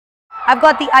I've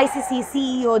got the ICC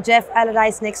CEO, Geoff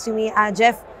Allardice, next to me.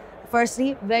 Geoff,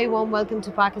 firstly, very warm welcome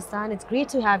to Pakistan. It's great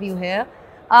to have you here.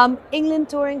 England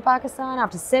touring Pakistan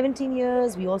after 17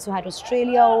 years. We also had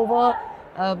Australia over,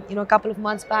 a couple of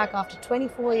months back after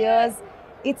 24 years.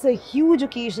 It's a huge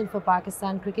occasion for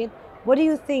Pakistan cricket. What do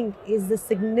you think is the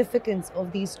significance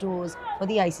of these tours for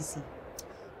the ICC?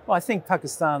 Well, I think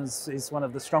Pakistan is one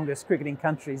of the strongest cricketing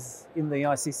countries in the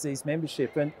ICC's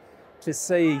membership, and to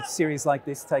see series like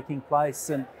this taking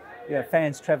place and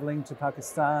fans travelling to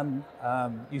Pakistan,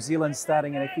 New Zealand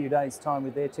starting in a few days' time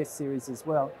with their Test series as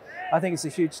well, I think it's a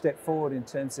huge step forward in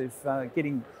terms of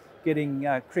getting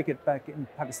cricket back in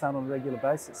Pakistan on a regular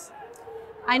basis.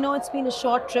 I know it's been a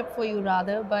short trip for you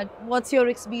rather, but what's your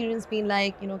experience been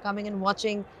like, coming and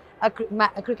watching a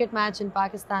cricket match in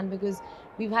Pakistan? Because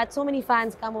we've had so many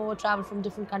fans come over, travel from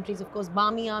different countries. Of course,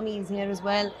 Barmy Army is here as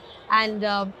well, and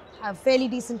a fairly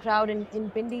decent crowd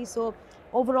in Pindi. So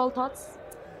overall thoughts?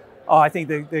 Oh, I think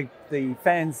the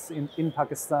fans in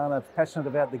Pakistan are passionate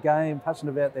about the game,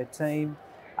 passionate about their team,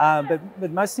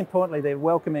 but most importantly, they're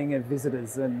welcoming of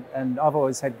visitors. And I've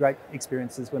always had great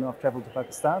experiences when I've travelled to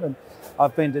Pakistan, and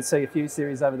I've been to see a few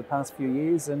series over the past few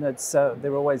years, and it's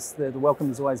the welcome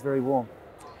is always very warm.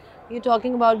 You're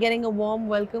talking about getting a warm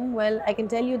welcome. Well, I can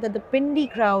tell you that the Pindi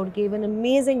crowd gave an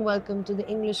amazing welcome to the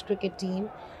English cricket team.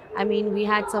 I mean, we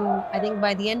had I think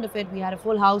by the end of it, we had a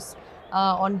full house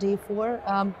on day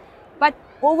 4. But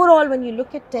overall, when you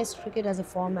look at Test cricket as a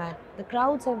format, the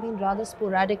crowds have been rather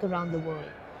sporadic around the world.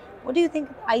 What do you think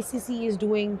ICC is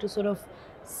doing to sort of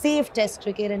save Test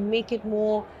cricket and make it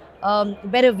more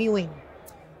better viewing?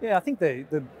 Yeah, I think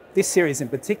this series in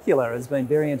particular has been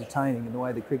very entertaining in the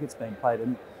way the cricket's been played.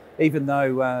 And even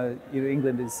though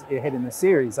England is ahead in the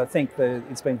series, I think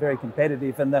it's been very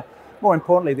competitive, and more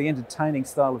importantly, the entertaining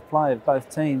style of play of both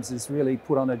teams has really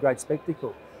put on a great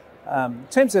spectacle. In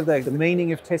terms of the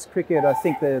meaning of Test cricket, I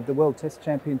think the World Test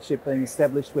Championship being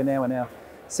established, we're now in our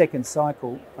second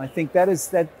cycle. I think that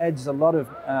adds a lot of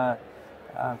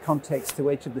context to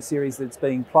each of the series that's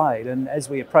being played. And as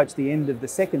we approach the end of the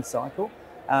second cycle,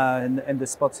 and the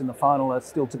spots in the final are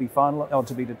still to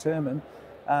be determined,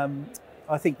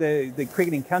 I think the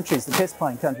cricketing countries, the Test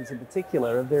playing countries in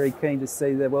particular, are very keen to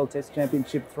see the World Test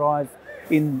Championship thrive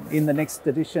in the next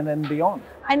edition and beyond.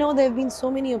 I know there have been so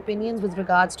many opinions with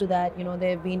regards to that. There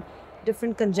have been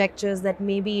different conjectures that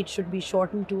maybe it should be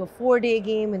shortened to a 4-day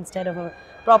game instead of a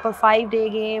proper 5-day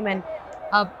game, and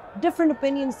different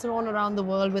opinions thrown around the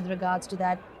world with regards to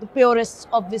that. The purists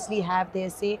obviously have their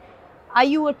say. Are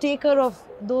you a taker of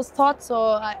those thoughts,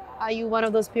 or are you one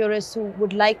of those purists who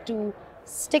would like to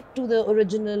stick to the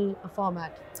original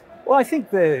format? Well, I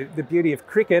think the beauty of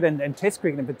cricket and Test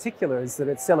cricket in particular is that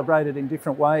it's celebrated in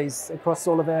different ways across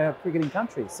all of our cricketing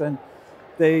countries. And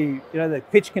the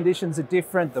pitch conditions are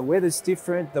different, the weather's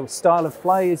different, the style of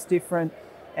play is different,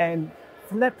 and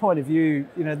from that point of view,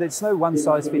 there's no one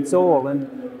size fits all.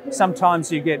 And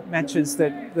sometimes you get matches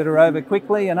that are over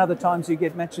quickly, and other times you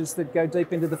get matches that go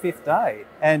deep into the 5th day.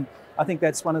 And I think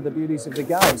that's one of the beauties of the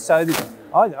game. So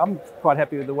I'm quite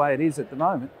happy with the way it is at the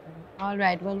moment. All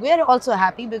right. Well, we're also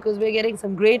happy because we're getting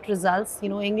some great results.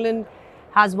 England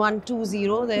has won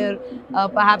 2-0. They're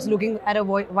perhaps looking at a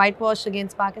whitewash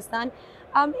against Pakistan.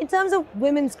 In terms of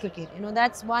women's cricket,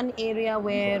 that's one area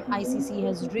where ICC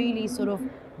has really sort of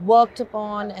worked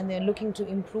upon, and they're looking to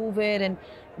improve it and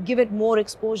give it more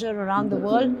exposure around the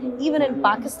world. Even in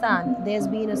Pakistan, there's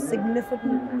been a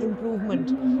significant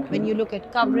improvement when you look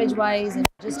at coverage-wise and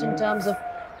just in terms of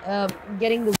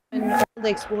getting the women all the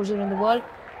exposure in the world.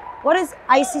 What is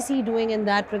ICC doing in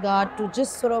that regard to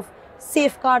just sort of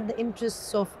safeguard the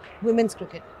interests of women's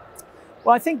cricket?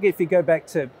 Well, I think if you go back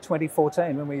to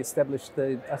 2014 when we established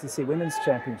the ICC Women's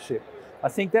Championship, I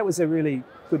think that was a really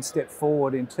good step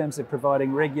forward in terms of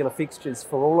providing regular fixtures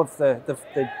for all of the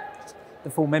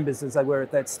full members as they were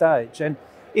at that stage. And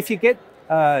if you get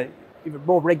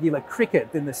more regular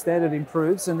cricket, then the standard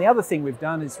improves. And the other thing we've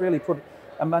done is really put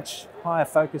a much higher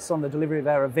focus on the delivery of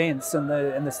our events and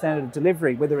the standard of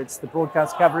delivery, whether it's the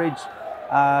broadcast coverage,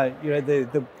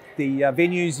 the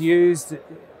venues used.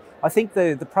 I think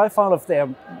the profile of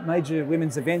our major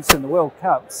women's events in the World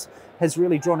Cups has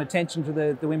really drawn attention to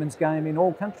the women's game in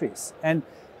all countries. And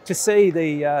to see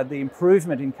the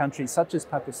improvement in countries such as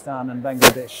Pakistan and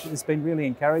Bangladesh has been really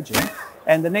encouraging.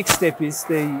 And the next step is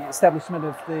the establishment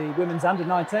of the Women's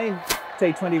Under-19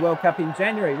 T20 World Cup in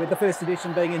January, with the first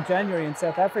edition being in January in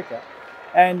South Africa.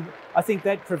 And I think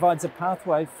that provides a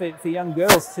pathway for young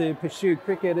girls to pursue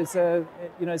cricket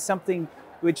as something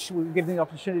which will give them the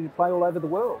opportunity to play all over the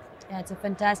world. Yeah, it's a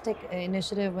fantastic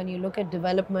initiative when you look at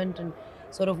development and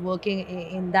sort of working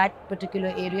in that particular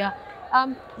area.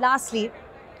 Lastly,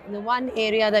 the one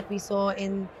area that we saw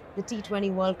in the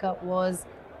T20 World Cup was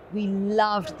we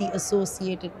loved the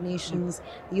associated nations,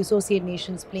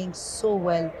 playing so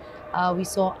well. We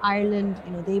saw Ireland,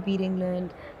 they beat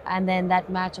England, and then that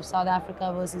match of South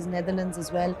Africa versus Netherlands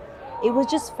as well. It was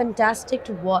just fantastic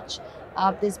to watch.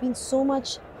 There's been so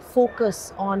much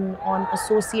focus on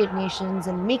associate nations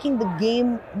and making the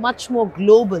game much more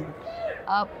global.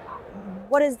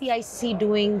 What is the ICC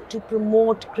doing to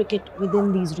promote cricket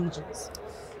within these regions?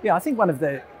 Yeah, I think one of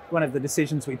the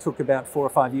decisions we took about 4 or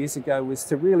 5 years ago was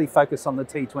to really focus on the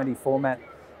T20 format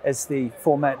as the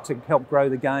format to help grow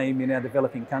the game in our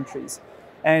developing countries.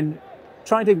 And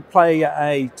trying to play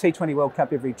a T20 World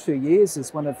Cup every 2 years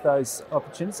is one of those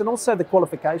opportunities, and also the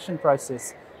qualification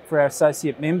process for our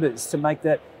associate members to make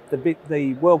that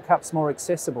the World Cups more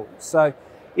accessible. So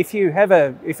if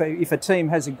a team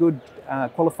has a good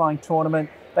qualifying tournament,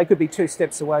 they could be 2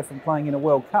 steps away from playing in a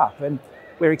World Cup. And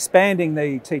we're expanding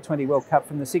the T20 World Cup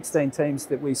from the 16 teams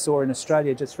that we saw in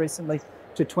Australia just recently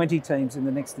to 20 teams in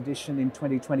the next edition in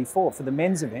 2024 for the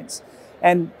men's events.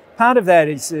 And part of that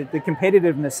is the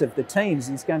competitiveness of the teams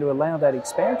is going to allow that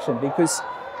expansion, because,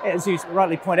 as you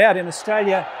rightly point out, in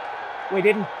Australia, we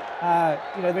didn't,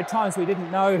 there were times we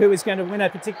didn't know who was going to win a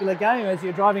particular game as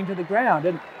you're driving to the ground.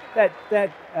 And that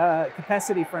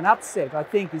capacity for an upset, I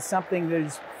think, is something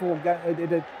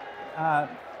that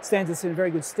stands us in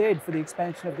very good stead for the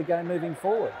expansion of the game moving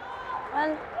forward.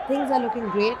 Well, things are looking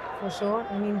great for sure.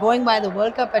 I mean, going by the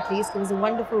World Cup at least, it was a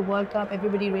wonderful World Cup.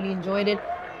 Everybody really enjoyed it.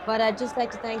 But I'd just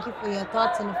like to thank you for your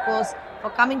thoughts and, of course,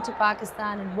 for coming to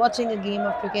Pakistan and watching a game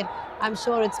of cricket. I'm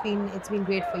sure it's been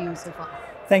great for you so far.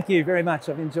 Thank you very much.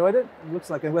 I've enjoyed it. It looks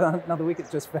like another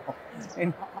wicket just fell.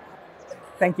 And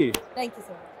thank you. Thank you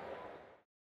so much.